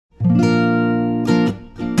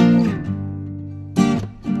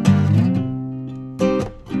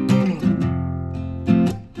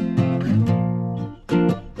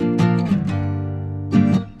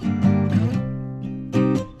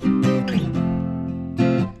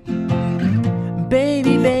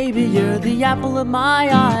Baby, baby, you're the apple of my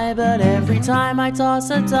eye, but every time I toss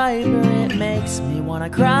a diaper, it makes me wanna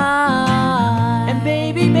cry. And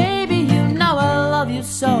baby, baby, you know I love you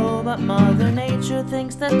so, but Mother Nature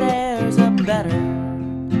thinks that there's a better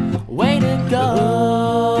way to go.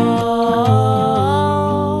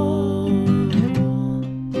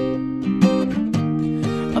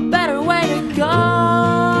 A better way to go.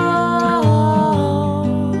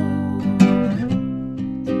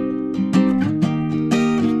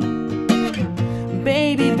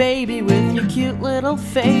 Baby, baby, with your cute little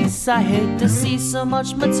face, I hate to see so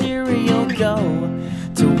much material go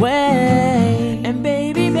to waste. And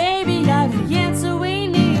baby, baby, I've the answer we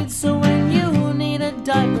need, so when you need a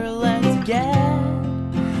diaper, let's get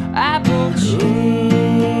AppleCheeks.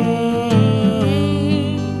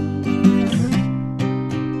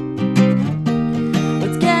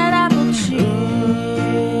 Let's get AppleCheeks.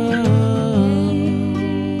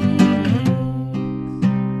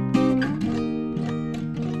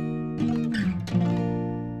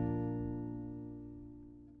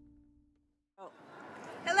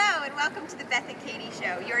 Hello and welcome to the Beth and Katie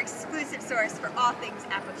Show, your exclusive source for all things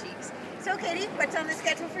AppleCheeks. So Katie, what's on the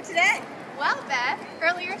schedule for today? Well, Beth,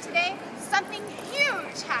 earlier today, something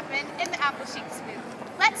huge happened in the AppleCheeks booth.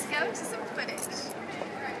 Let's go to some footage.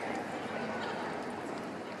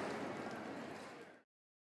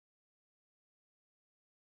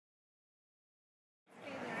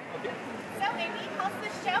 So, Amy, how's the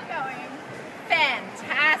show going?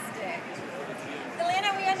 Fantastic! Elena,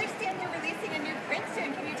 we understand you're releasing a new print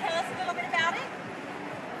soon. Can you tell us a little bit about it?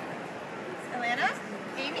 Elena?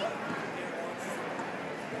 Amy?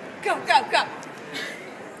 Go, go, go!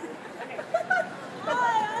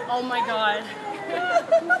 Oh my God.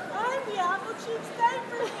 I'm the AppleCheeks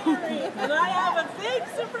Diaper Fairy, and I have a big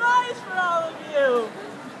surprise for all of you.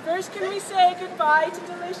 First, can we say goodbye to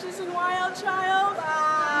Delicious and Wild Child?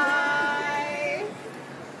 Bye!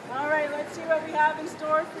 All right, let's see what we have in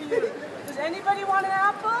store for you. Does anybody want an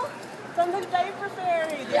apple? From the Diaper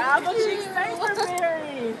Fairy, the AppleCheeks Diaper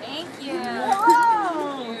Fairy. Thank you.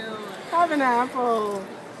 Hello. Thank you. Have an apple.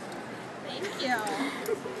 Thank you.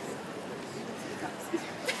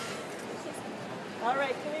 All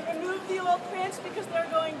right, can we remove the old prints because they're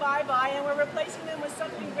going bye-bye, and we're replacing them with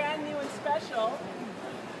something brand new and special.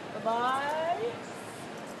 Bye-bye.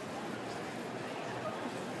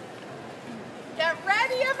 Get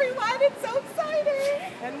ready, everyone. It's so exciting.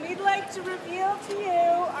 And we'd like to reveal to you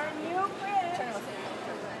our new print.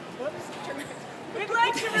 Whoops. We'd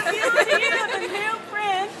like to reveal to you the new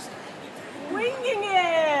print, Winging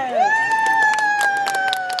It.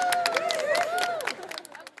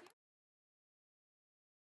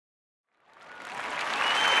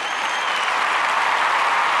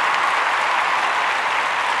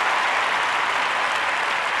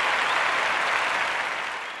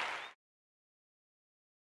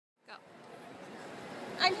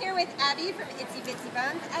 I'm here with Abby from Itsy Bitsy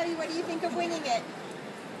Buns. Abby, what do you think of Winging It?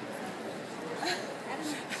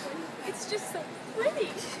 It's just so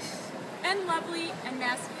pretty and lovely and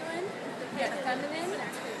masculine yet feminine.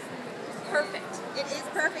 Perfect. It is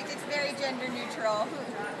perfect. It's very gender neutral.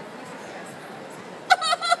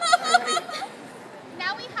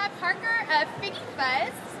 Now we have Parker of Figgy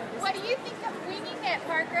Fuzz. What do you think of Winging It,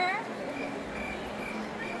 Parker?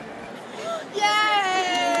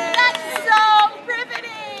 Yay! That's so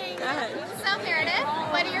riveting! So Meredith,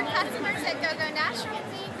 what do your customers at GoGo National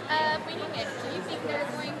think of Winging It? Do you think they're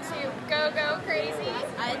going to go crazy?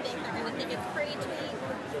 I think they're going to think it's pretty tweet,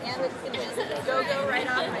 and it's going to just go right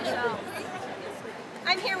off my shelf.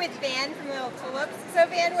 I'm here with Van from Little Tulips. So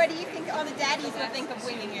Van, what do you think all the daddies will think of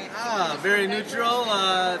Winging It? Very neutral.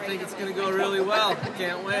 I think it's going to go really well.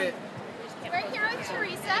 Can't wait. We're here with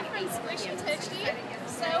Teresa from Squish and Tushy.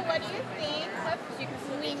 So what do you think of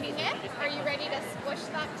Winging It? Are you ready to squish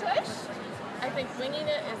that tush? I think Winging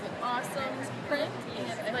It is an awesome print,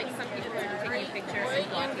 and I think some people are taking pictures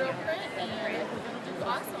boy and girl print, and I think we're going to do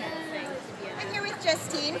awesome. I'm here with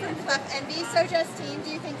Justine from Fluff Envy. So Justine,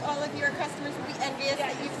 do you think all of your customers will be envious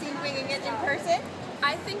that you've seen Winging It in person?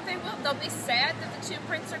 I think they will. They'll be sad that the two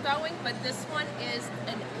prints are going, but this one is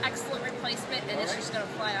an excellent replacement, and it's just going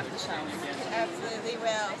to fly off the shelf. It absolutely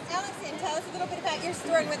will. Allison, tell us a little bit about your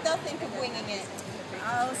store and what they'll think of Winging It.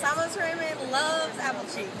 Oh, Salmo's Raymond loves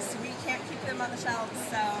AppleCheeks. We can't keep them on the shelves,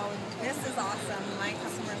 so this is awesome. My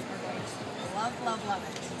customers are going to love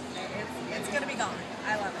it. It's going to be gone.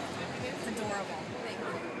 I love it. It's adorable.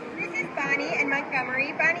 This is Bonnie in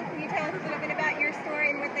Montgomery. Bonnie, can you tell us a little bit about your store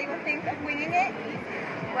and what they will think of Winging It?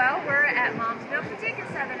 Well, we're at Mom's Milk Boutique in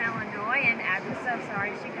Southern Illinois, and Abby's so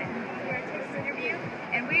sorry she couldn't be here at this interview.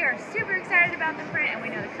 And we are super excited excited about the print, and we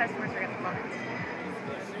know the customers are going to love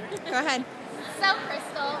it. Go ahead. So,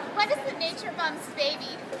 Crystal, what does the Nature Bumps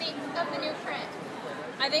baby think of the new print?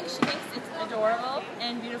 I think she thinks it's adorable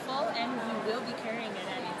and beautiful, and we will be carrying it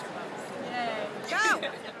at Nature Bumps. Yay! Go!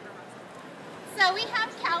 So we have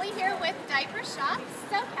Callie here with Diaper Shops.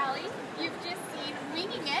 So Callie, you've just seen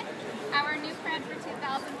Winging It, our new print for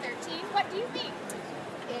 2013. What do you think?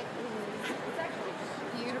 It is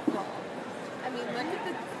beautiful. I mean, look at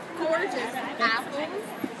the gorgeous apples.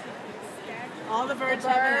 All the birds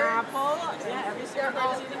have an apple. Yeah, every single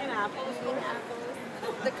bird is eating an apple.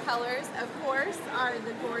 The colors, of course, are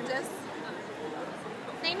the gorgeous.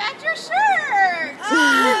 They match your shirt!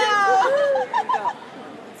 Oh!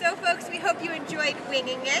 So folks, we hope you enjoyed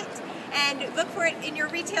Winging It, and look for it in your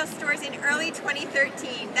retail stores in early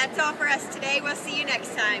 2013. That's all for us today. We'll see you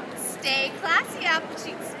next time. Stay classy,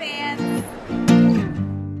 AppleCheeks fans!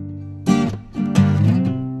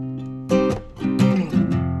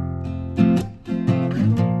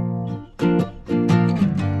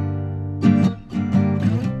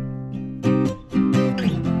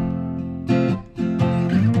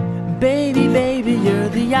 Baby, baby, you're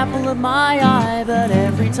the apple of my eye, but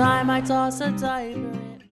every time I toss a diaper